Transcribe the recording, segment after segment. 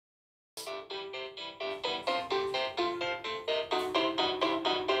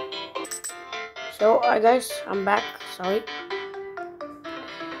So, guys, I'm back. Sorry.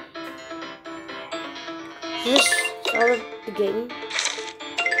 Just started the game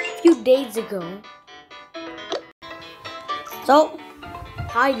a few days ago. So,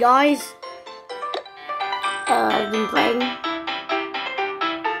 hi guys. I've been playing.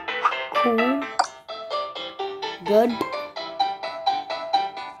 Cool. Good.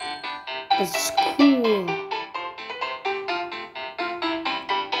 It's cool.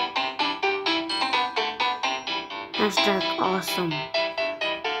 Hashtag awesome.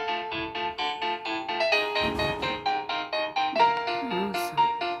 Awesome.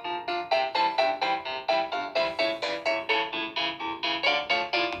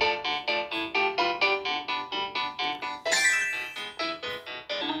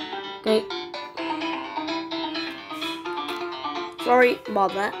 Okay. Sorry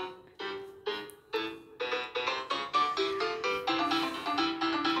about that.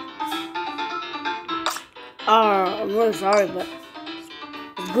 I'm really sorry, but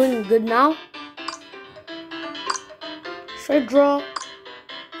it's going good now. Straight draw.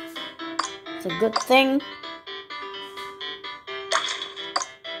 It's a good thing.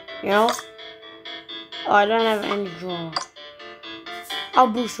 You know? Oh, I don't have any draw. I'll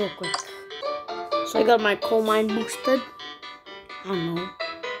boost real quick. So I got my coal mine boosted. I don't know.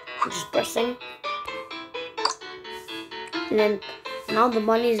 I'm just pressing. And then now the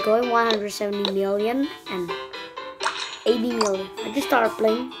money is going 170 million and 80 million. I just started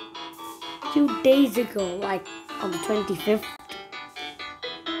playing a few days ago, like on the 25th.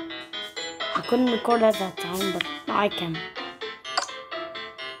 I couldn't record at that time, but now I can.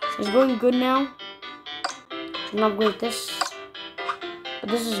 So it's going good now. Should not upgrade this, but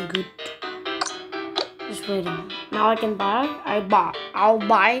this is good. Just waiting. Now I can buy. I'll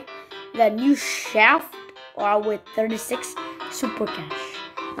buy the new shaft, or I'll wait 36 super cash.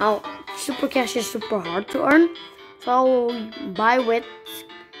 Now super cash is super hard to earn, so I'll buy with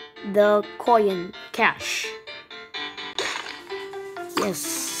the coin cash.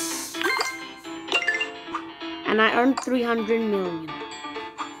 Yes. And I earned 300 million.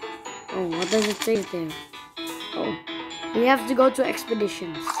 Oh, what does it say there? Oh, we have to go to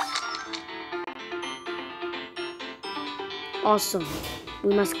expeditions. Awesome.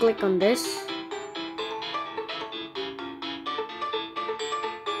 We must click on this.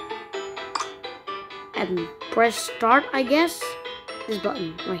 And press start, I guess. This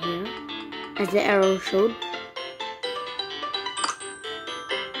button right here, as the arrow showed.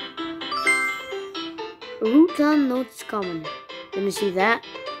 Route notes common. Let me see that.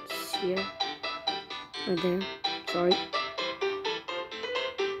 It's here. Right there. Sorry.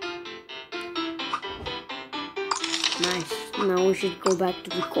 Nice. Now we should go back to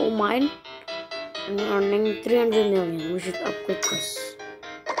the coal mine. And we're earning 300 million. We should upgrade this.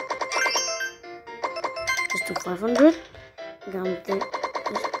 Just to 500. Down to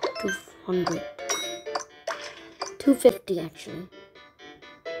 200. 250 actually.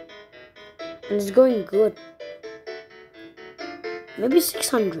 And it's going good. Maybe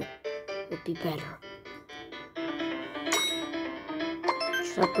 600 would be better.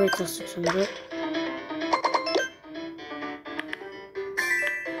 Should upgrade to 600.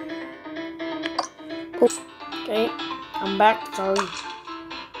 Okay, I'm back. Sorry.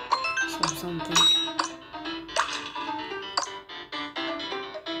 Something.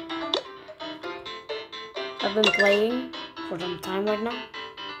 I've been playing for some time right now.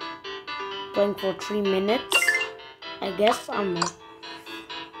 Playing for 3 minutes. I guess I don't know.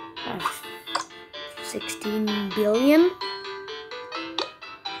 16 billion.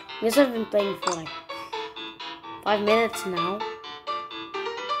 I guess I've been playing for like 5 minutes now.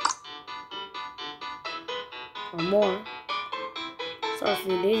 Or more. So a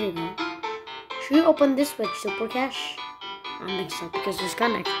few days ago. Should we open this with super cash? I don't think so, because it's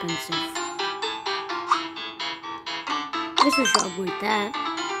kinda expensive. I guess we should upgrade that.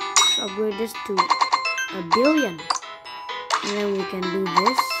 Should upgrade this to 1 billion. And then we can do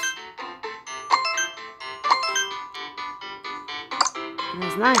this.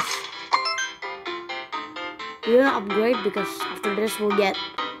 That's nice. We didn't upgrade because after this we'll get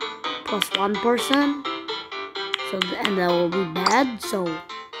plus 1%. So and that will be bad. So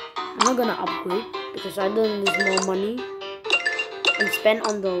I'm not gonna upgrade because I don't need more money and spend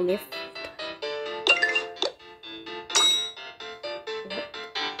on the lift.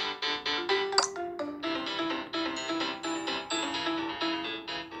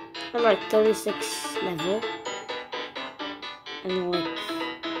 I'm like 36 level, and like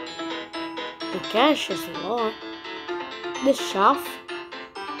the cash is a lot. This shaft,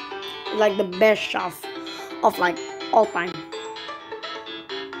 like the best shaft of like all time.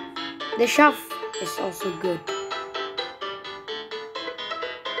 The shaft is also good.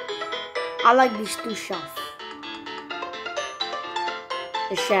 I like these two shafts.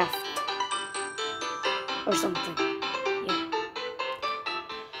 The shaft or something. Yeah.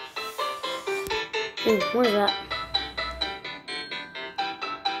 Ooh, what is that?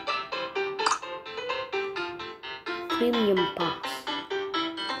 Premium pass.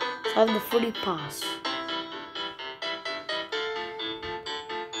 So I have the free pass.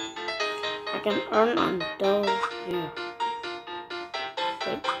 I can earn until here.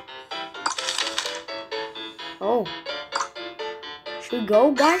 Wait. Oh. Should we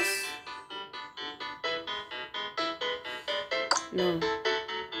go, guys? No.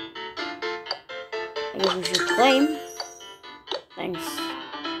 I guess we should claim. Thanks.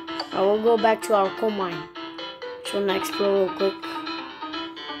 I will go back to our coal mine. Just wanna explore real quick.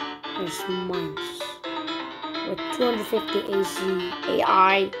 There's mines. With 250 AC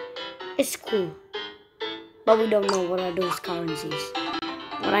AI. It's cool. But we don't know what are those currencies.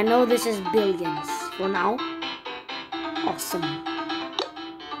 But I know this is billions. For now. Awesome.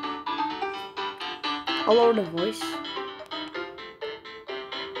 I'll lower the voice.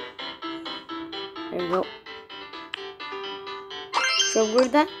 There we go. Should we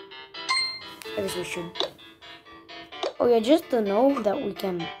upgrade that? I guess we should. Oh yeah, just to know that we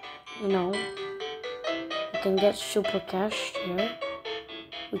can, you know, we can get super cash here.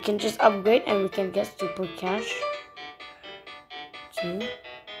 We can just upgrade and we can get super cash too.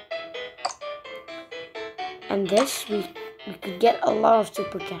 And this, we could get a lot of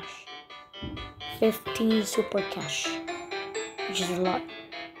super cash. 15 super cash, which is a lot.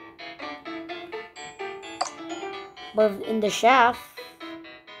 But in the shaft,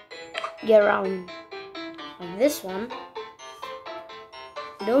 get around like this one,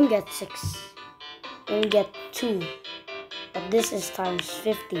 you don't get 6, you only get 2. But this is times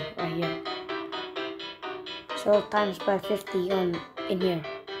 50 right here. So times by 50 on in here.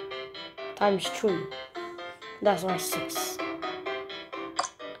 Times 3. That's why 6.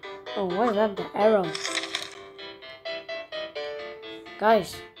 Oh, what is that? The arrow.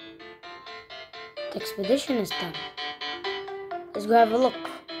 Guys, the expedition is done. Let's go have a look.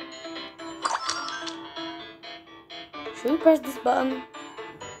 Should we press this button?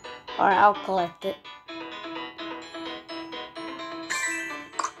 Alright, I'll collect it.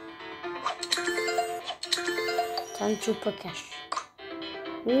 Time super cash.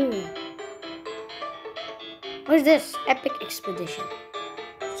 Ooh. What is this? Epic expedition.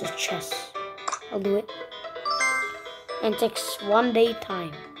 It's a chest. I'll do it. And it takes 1 day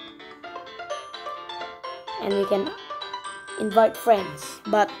time. And we can invite friends.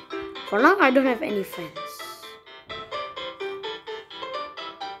 But for now, I don't have any friends.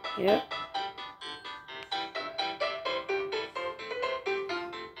 Here.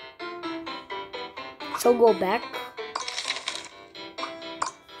 So go back.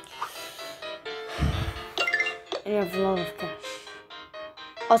 And you have a lot of cash.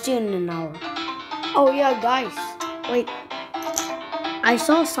 I'll see you in an hour. Oh yeah, guys. Wait. I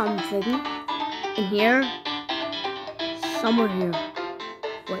saw something in here. Somewhere here.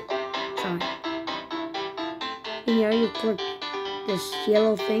 Wait. Sorry. In here you click this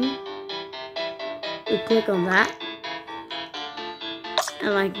yellow thing. You click on that.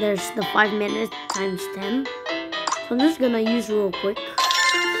 And like there's the 5 minutes times 10. So I'm just gonna use real quick.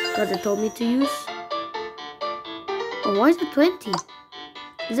 Because it told me to use. Oh, why is it 20?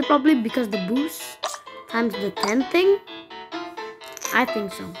 Is it probably because the boost times the 10 thing? I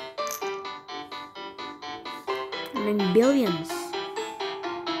think so. I mean billions.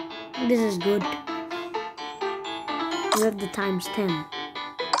 This is good. We have the times 10.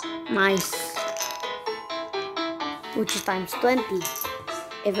 Nice. Which is times 20.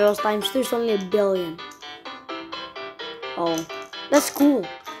 If it was times 2, it's only a billion. Oh, that's cool.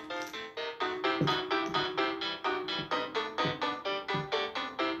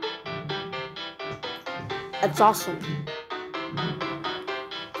 That's awesome.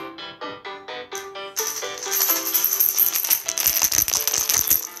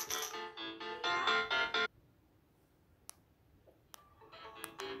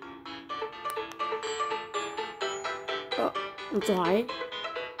 Oh, I'm sorry.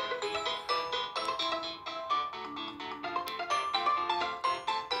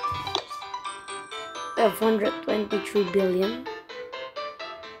 We have 123 billion.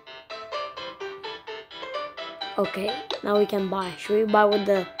 Okay, now we can buy. Should we buy with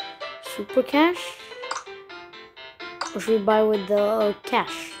the super cash? Or should we buy with the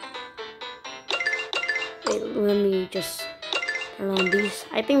cash? Wait, let me just turn on these.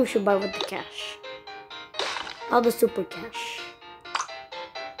 I think we should buy with the cash. Not the super cash,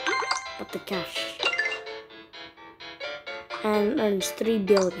 but the cash. and earns 3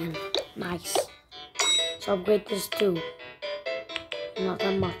 billion. Nice. So upgrade this too. Not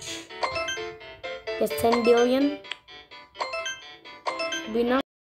that much. Gets 10 billion. Be enough.